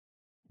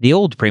The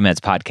Old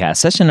Pre-Meds Podcast,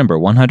 session number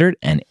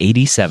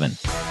 187.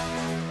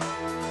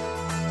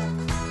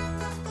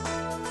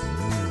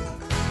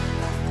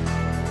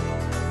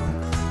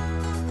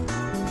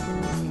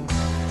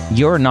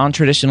 You're a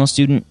non-traditional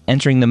student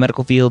entering the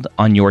medical field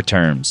on your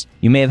terms.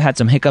 You may have had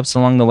some hiccups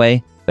along the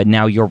way, but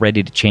now you're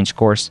ready to change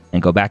course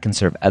and go back and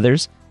serve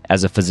others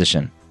as a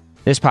physician.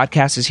 This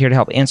podcast is here to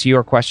help answer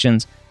your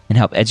questions and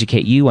help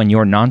educate you on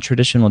your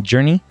non-traditional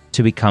journey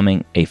to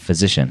becoming a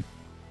physician.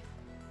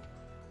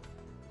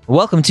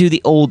 Welcome to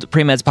the Old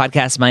Pre-Meds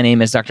Podcast. My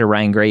name is Dr.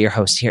 Ryan Gray, your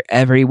host here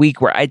every week,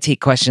 where I take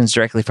questions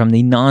directly from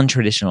the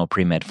non-traditional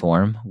pre-med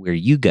form, where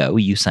you go,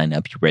 you sign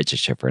up, you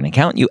register for an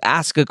account, you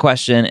ask a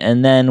question,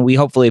 and then we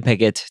hopefully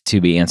pick it to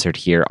be answered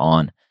here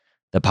on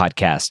the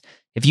podcast.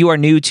 If you are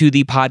new to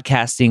the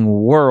podcasting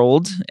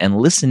world and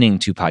listening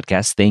to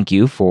podcasts, thank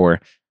you for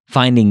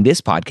finding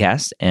this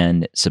podcast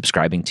and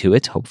subscribing to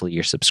it. Hopefully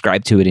you're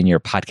subscribed to it in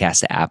your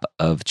podcast app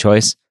of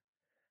choice.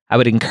 I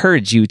would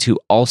encourage you to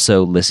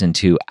also listen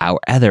to our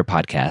other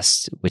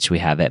podcasts, which we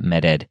have at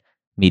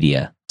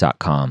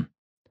mededmedia.com.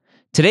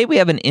 Today, we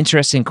have an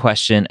interesting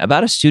question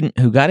about a student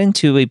who got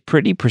into a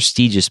pretty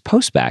prestigious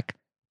postbac,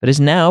 but is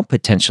now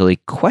potentially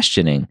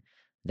questioning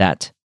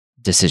that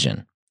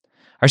decision.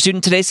 Our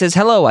student today says,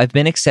 "Hello, I've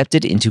been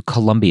accepted into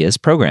Columbia's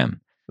program,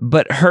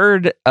 but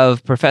heard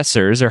that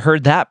professors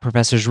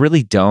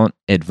really don't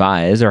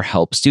advise or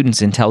help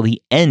students until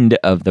the end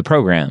of the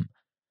program,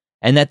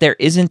 and that there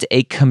isn't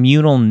a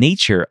communal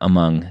nature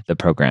among the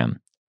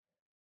program.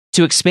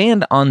 To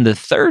expand on the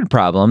third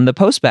problem, the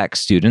postbac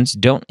students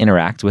don't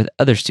interact with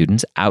other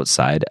students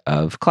outside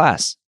of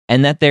class,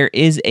 and that there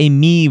is a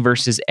me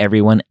versus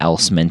everyone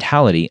else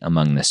mentality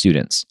among the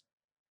students.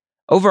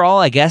 Overall,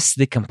 I guess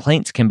the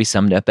complaints can be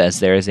summed up as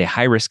there is a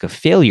high risk of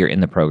failure in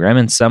the program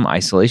and some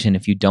isolation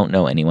if you don't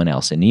know anyone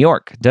else in New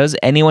York. Does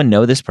anyone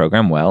know this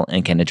program well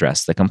and can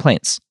address the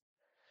complaints?"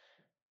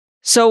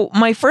 So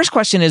my first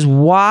question is,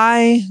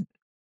 why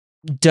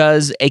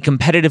does a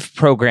competitive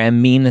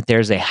program mean that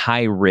there's a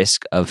high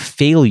risk of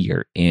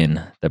failure in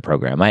the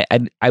program? I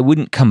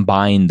wouldn't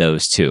combine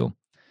those two.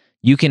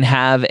 You can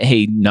have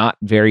a not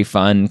very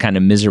fun, kind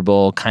of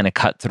miserable, kind of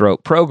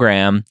cutthroat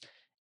program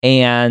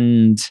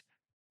and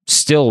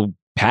still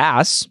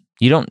pass.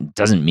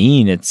 Doesn't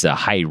mean it's a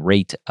high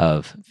rate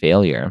of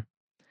failure.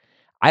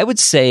 I would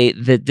say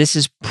that this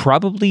is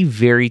probably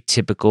very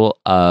typical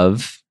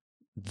of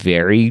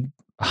very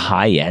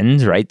high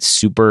end, right?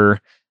 Super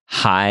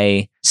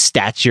high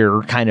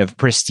stature, kind of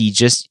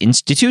prestigious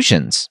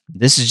institutions.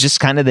 This is just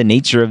kind of the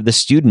nature of the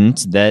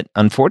student that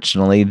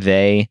unfortunately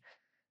they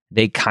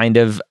kind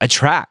of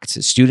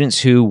attract students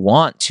who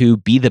want to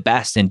be the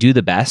best and do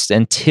the best.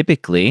 And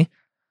typically,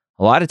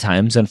 a lot of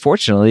times,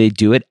 unfortunately, they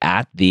do it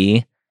at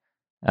the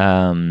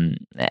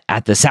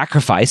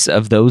sacrifice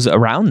of those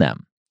around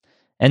them.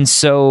 And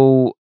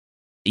so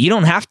you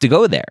don't have to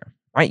go there,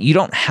 right? You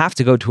don't have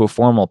to go to a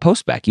formal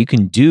postbac. You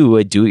can do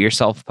a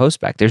do-it-yourself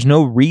postbac. There's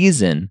no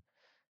reason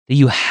that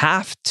you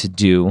have to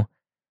do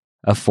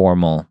a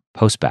formal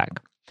postbac.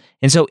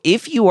 And so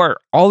if you are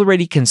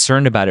already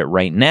concerned about it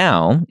right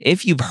now,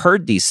 if you've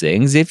heard these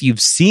things, if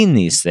you've seen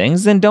these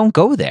things, then don't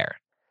go there,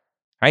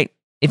 right?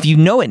 If you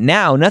know it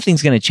now,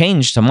 nothing's going to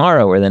change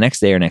tomorrow or the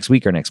next day or next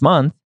week or next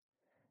month.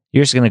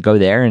 You're just going to go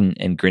there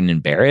and grin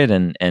and bear it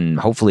and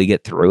hopefully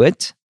get through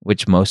it,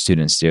 which most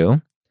students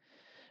do.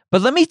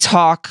 But let me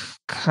talk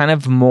kind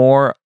of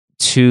more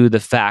to the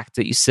fact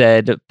that you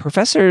said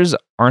professors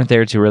aren't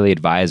there to really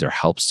advise or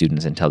help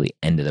students until the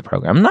end of the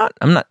program.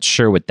 I'm not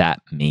sure what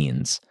that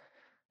means,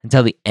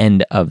 until the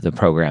end of the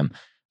program.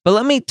 But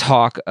let me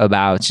talk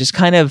about just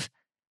kind of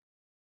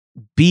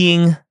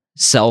being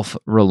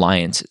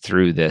self-reliant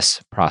through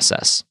this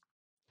process.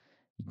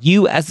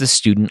 You as the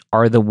student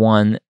are the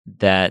one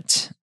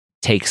that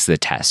takes the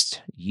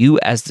test. You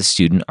as the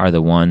student are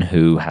the one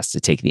who has to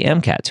take the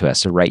MCAT, who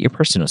has to write your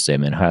personal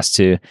statement, who has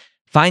to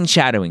find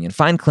shadowing and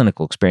find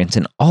clinical experience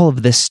and all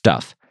of this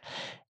stuff.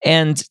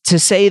 And to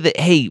say that,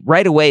 hey,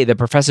 right away, the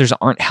professors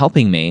aren't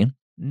helping me,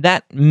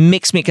 that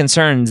makes me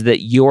concerned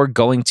that you're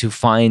going to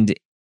find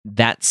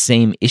that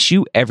same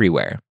issue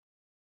everywhere,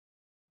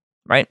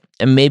 right?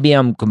 And maybe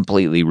I'm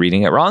completely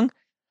reading it wrong,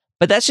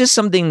 but that's just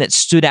something that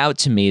stood out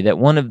to me, that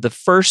one of the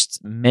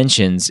first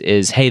mentions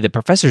is, hey, the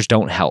professors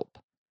don't help.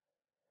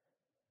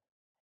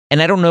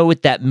 And I don't know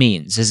what that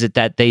means. Is it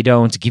that they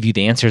don't give you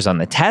the answers on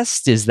the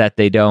test? Is that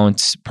they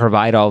don't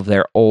provide all of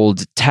their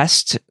old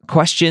test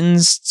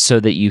questions so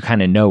that you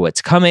kind of know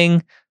what's coming?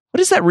 What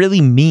does that really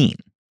mean?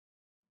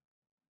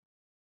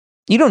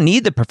 You don't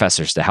need the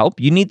professors to help.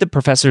 You need the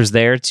professors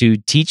there to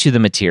teach you the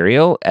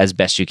material as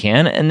best you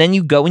can, and then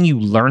you go and you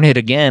learn it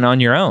again on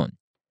your own.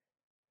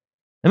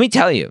 Let me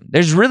tell you,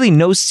 there's really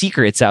no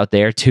secrets out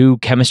there to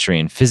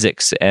chemistry and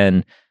physics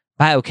and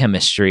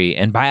biochemistry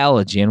and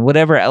biology and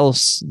whatever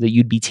else that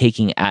you'd be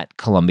taking at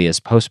Columbia's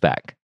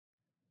postbac.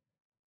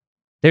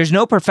 There's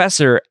no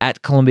professor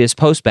at Columbia's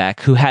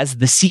postbac who has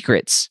the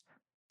secrets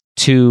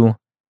to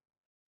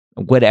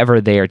whatever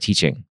they are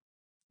teaching.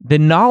 The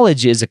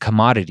knowledge is a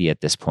commodity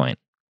at this point.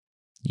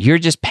 You're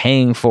just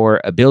paying for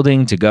a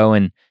building to go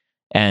and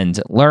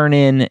and learn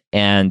in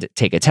and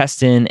take a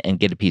test in and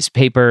get a piece of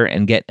paper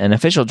and get an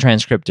official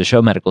transcript to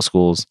show medical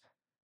schools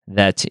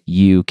that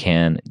you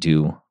can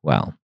do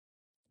well.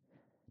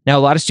 Now,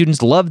 a lot of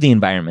students love the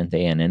environment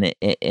they're in,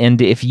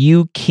 and if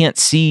you can't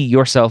see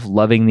yourself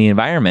loving the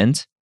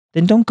environment,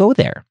 then don't go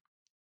there.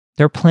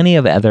 There are plenty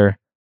of other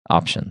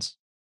options.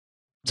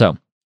 So,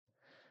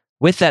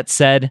 with that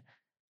said,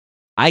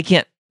 I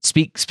can't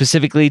speak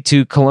specifically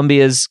to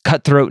Columbia's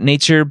cutthroat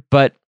nature,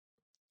 but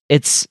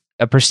it's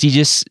a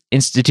prestigious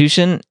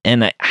institution,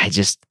 and I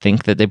just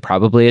think that they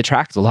probably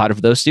attract a lot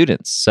of those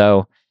students.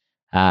 So,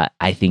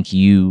 I think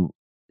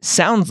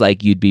sounds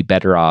like you'd be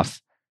better off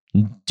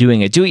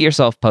doing a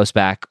do-it-yourself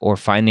post-bac or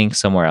finding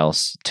somewhere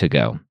else to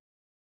go. All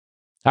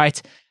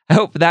right. I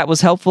hope that was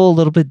helpful. A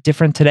little bit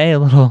different today. A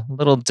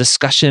little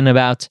discussion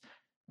about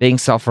being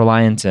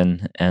self-reliant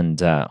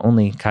and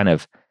only kind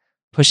of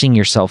pushing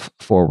yourself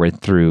forward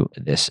through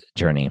this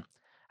journey.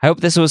 I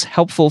hope this was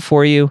helpful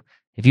for you.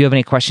 If you have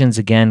any questions,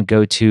 again,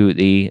 go to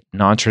the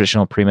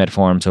non-traditional pre-med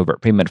forums over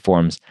at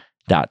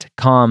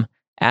premedforums.com.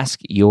 Ask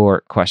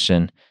your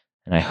question,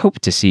 and I hope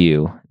to see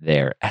you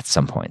there at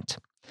some point.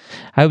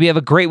 I hope you have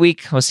a great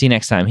week. We'll see you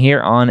next time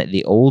here on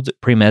the Old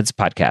Pre-Meds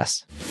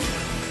Podcast.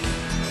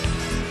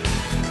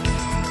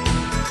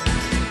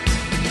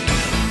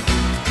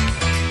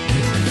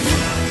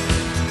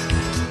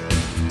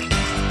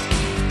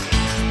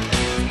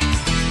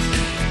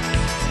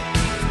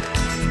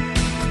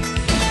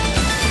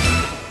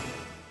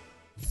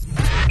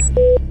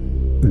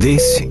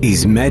 This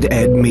is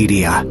MedEd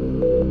Media.